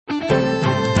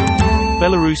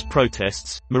Belarus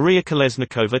protests, Maria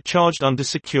Kolesnikova charged under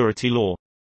security law.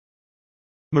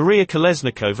 Maria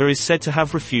Kolesnikova is said to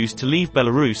have refused to leave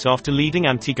Belarus after leading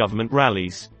anti-government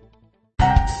rallies.